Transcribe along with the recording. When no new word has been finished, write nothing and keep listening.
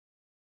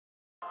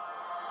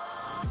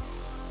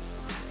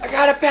I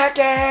got a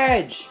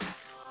package!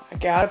 I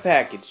got a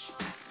package.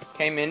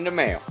 Came in the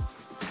mail.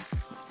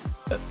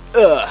 I'm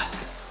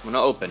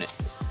gonna open it.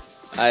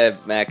 I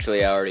have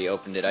actually already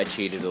opened it. I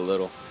cheated a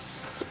little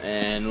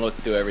and looked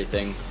through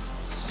everything.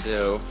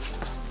 So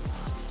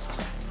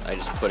I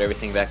just put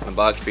everything back in the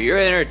box for your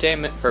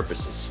entertainment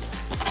purposes.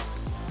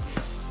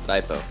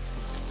 Lipo.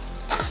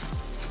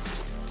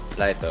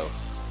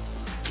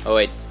 Oh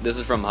wait, this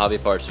is from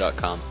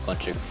Hobbypartz.com.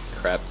 Bunch of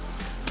crap.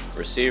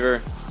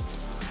 Receiver.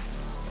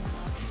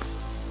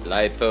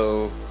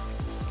 Lipo.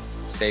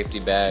 Safety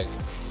bag,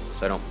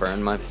 so I don't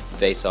burn my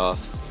face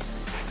off.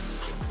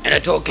 And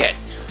a toolkit.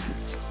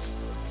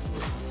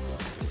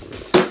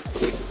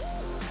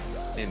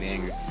 Made me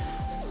angry.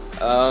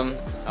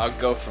 I'll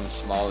go from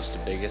smallest to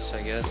biggest,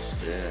 I guess.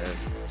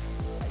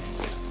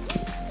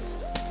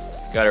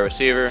 Got a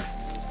receiver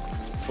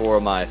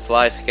for my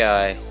Fly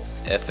Sky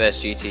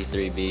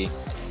FS-GT3B.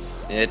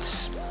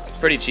 It's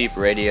pretty cheap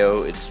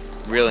radio. It's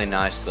really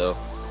nice though.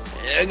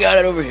 I got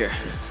it over here.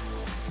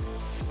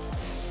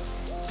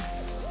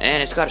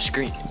 And it's got a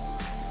screen.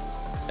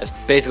 That's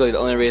basically the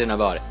only reason I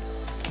bought it.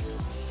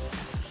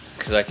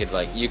 Cause I could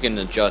you can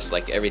adjust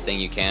everything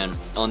you can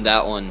on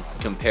that one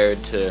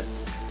compared to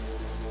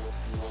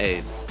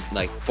a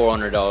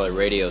 $400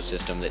 radio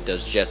system that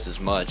does just as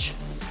much.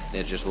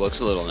 It just looks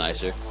a little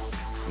nicer.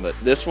 But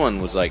this one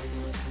was like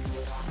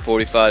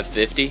 $45,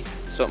 $50,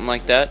 something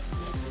like that.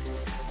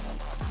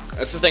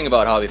 That's the thing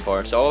about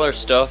Hobbypartz. All our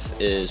stuff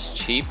is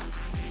cheap,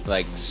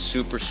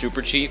 super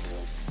cheap,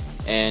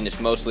 and it's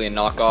mostly a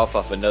knockoff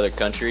off another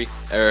country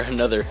or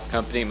another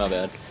company. My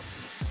bad.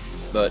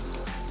 But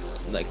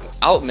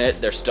I'll admit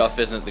their stuff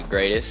isn't the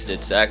greatest.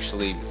 It's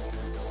actually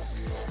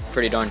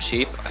pretty darn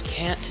cheap.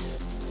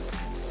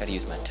 Gotta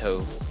use my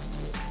toe.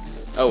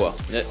 Oh well,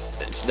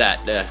 it's that.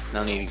 I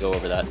don't need to go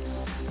over that.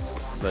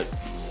 But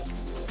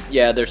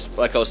yeah, there's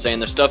like I was saying,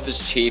 their stuff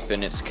is cheap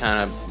and it's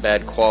kind of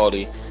bad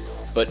quality.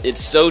 But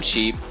it's so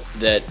cheap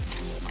that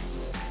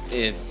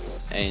it's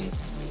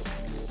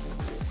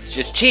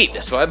just cheap.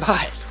 That's why I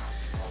buy it.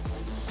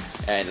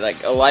 And a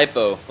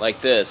lipo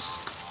like this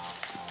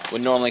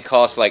would normally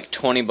cost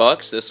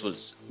 $20.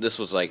 This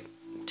was like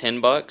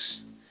 $10.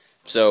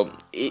 So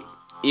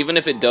even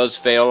if it does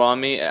fail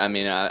on me, I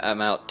mean I'm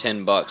out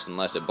 $10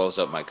 unless it blows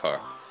up my car,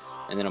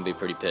 and then I'll be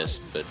pretty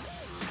pissed. But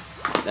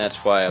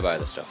that's why I buy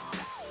this stuff.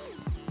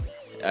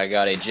 I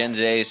got a Gens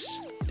Ace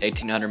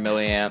 1800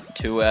 milliamp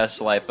 2S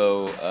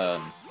lipo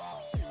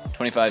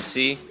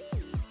 25C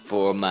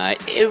for my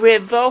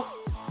Erivo.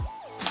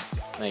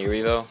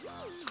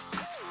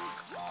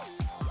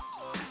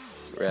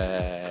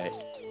 Right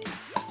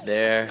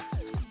there.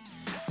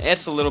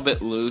 It's a little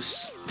bit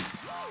loose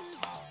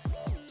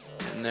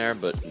in there,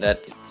 but I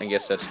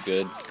guess that's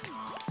good.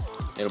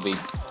 It'll be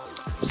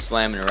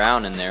slamming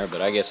around in there,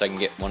 but I guess I can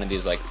get one of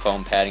these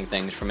foam padding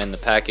things from in the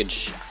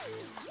package,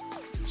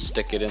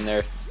 stick it in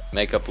there,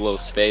 make up a little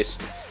space.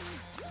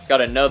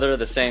 Got another,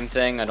 the same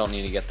thing. I don't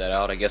need to get that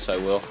out. I guess I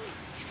will,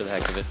 just for the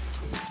heck of it.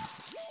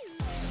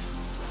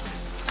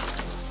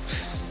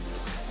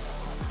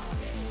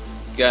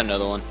 Got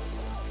another one.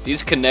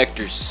 These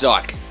connectors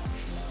suck.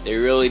 They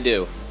really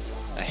do.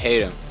 I hate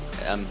them.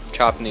 I'm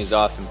chopping these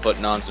off and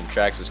putting on some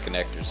Traxxas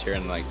connectors here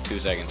in 2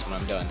 seconds when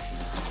I'm done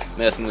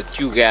messing with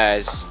you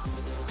guys.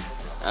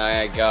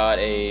 I got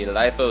a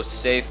lipo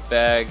safe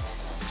bag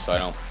so I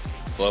don't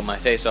blow my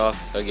face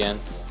off again.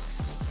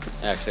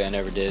 Actually, I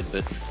never did,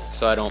 but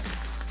so I don't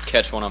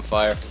catch one on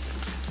fire.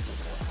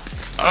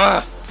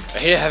 I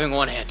hate having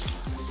one hand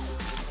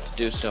to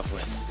do stuff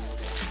with.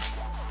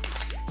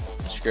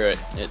 Screw it.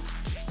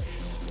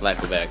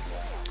 Lipo bag.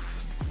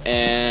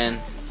 And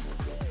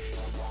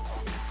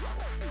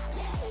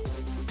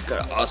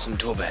got an awesome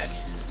tool bag.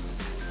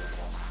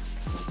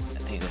 I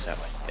think it goes that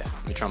way. Yeah,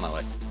 let me try my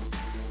light.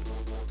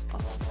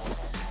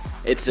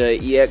 It's a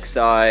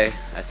EXI.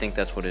 I think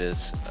that's what it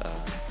is.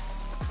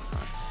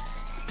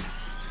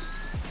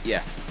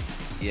 Yeah,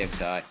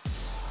 EXI.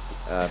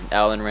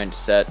 Allen wrench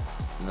set,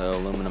 the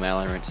aluminum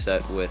Allen wrench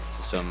set with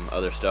some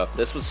other stuff.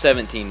 This was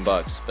 $17,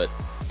 but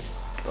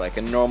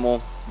a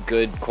normal,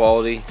 good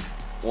quality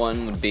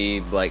one would be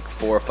 4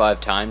 or 5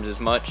 times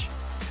as much.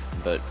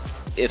 But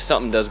if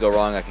something does go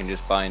wrong, I can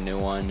just buy a new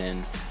one,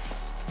 and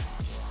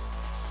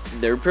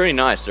they're pretty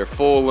nice. They're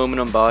full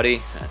aluminum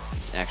body.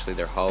 Actually,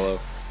 they're hollow,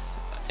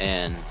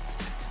 and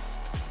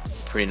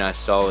pretty nice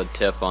solid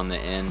tip on the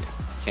end.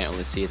 Can't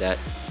really see that.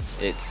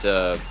 It's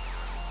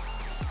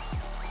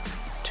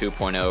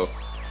 2.0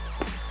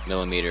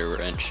 millimeter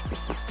wrench,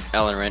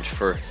 Allen wrench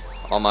for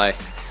all my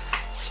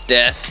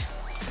stuff.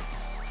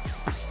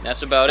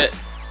 That's about it.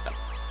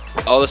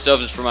 All the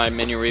stuff is for my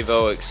Mini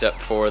Revo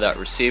except for that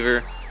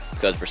receiver,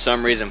 because for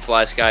some reason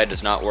Fly Sky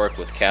does not work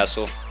with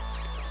Castle,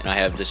 and I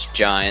have this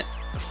giant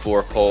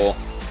 4-pole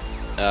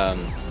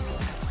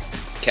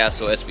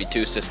Castle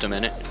SV2 system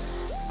in it,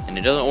 and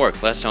it doesn't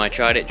work. Last time I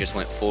tried it, just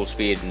went full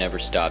speed and never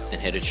stopped and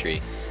hit a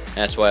tree.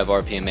 That's why I have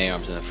RPMA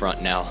arms in the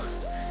front now.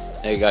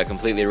 They got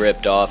completely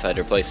ripped off. I had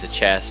to replace the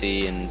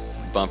chassis, and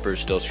bumpers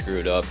still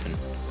screwed up, and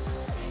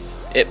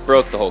it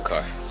broke the whole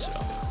car. So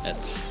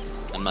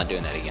I'm I'm not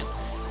doing that again.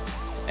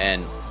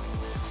 And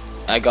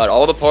I got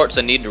all the parts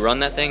I need to run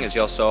that thing, as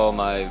y'all saw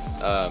my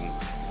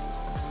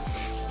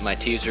my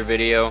teaser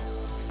video.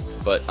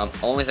 But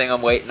only thing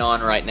I'm waiting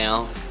on right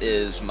now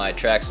is my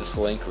Traxxas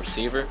Link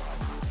receiver,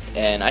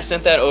 and I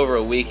sent that over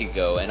a week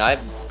ago. And I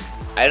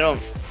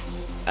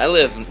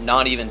live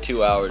not even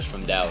 2 hours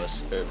from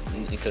Dallas,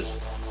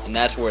 and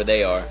that's where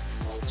they are.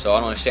 So I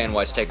don't understand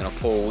why it's taking a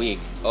full week.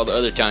 All the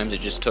other times it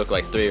just took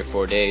like 3 or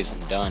 4 days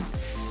and done.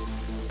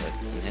 But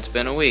it's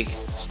been a week.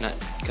 It's not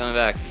coming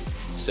back.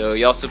 So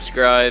y'all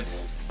subscribe,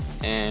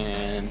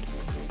 and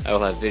I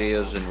will have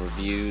videos and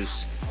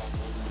reviews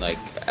like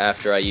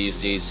after I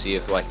use these, see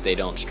if like they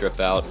don't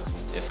strip out,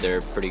 if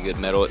they're pretty good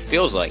metal. It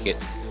feels like it.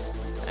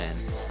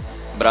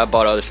 But I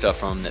bought other stuff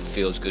from them that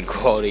feels good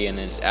quality and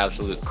it's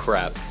absolute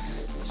crap.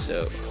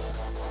 So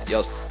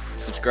y'all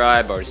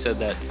subscribe, I already said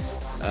that.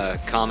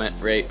 Comment,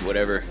 rate,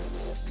 whatever,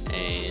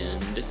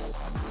 and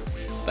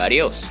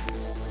adios.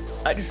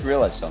 I just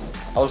realized something.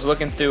 I was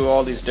looking through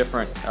all these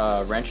different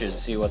wrenches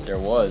to see what there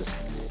was,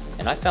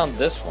 and I found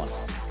this one,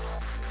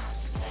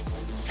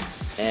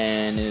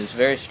 and it is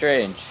very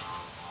strange.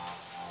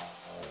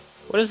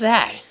 What is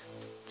that?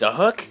 It's a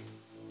hook?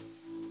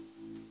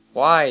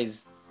 Why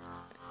is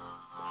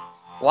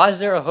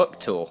there a hook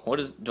tool?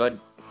 Do I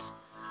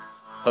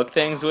hook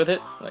things with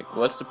it? Like,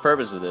 what's the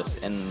purpose of this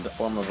in the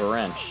form of a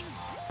wrench?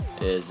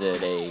 Is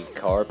it a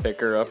car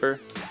picker upper?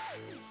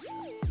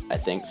 I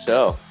think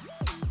so.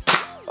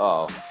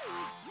 Oh.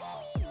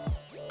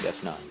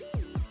 Guess not.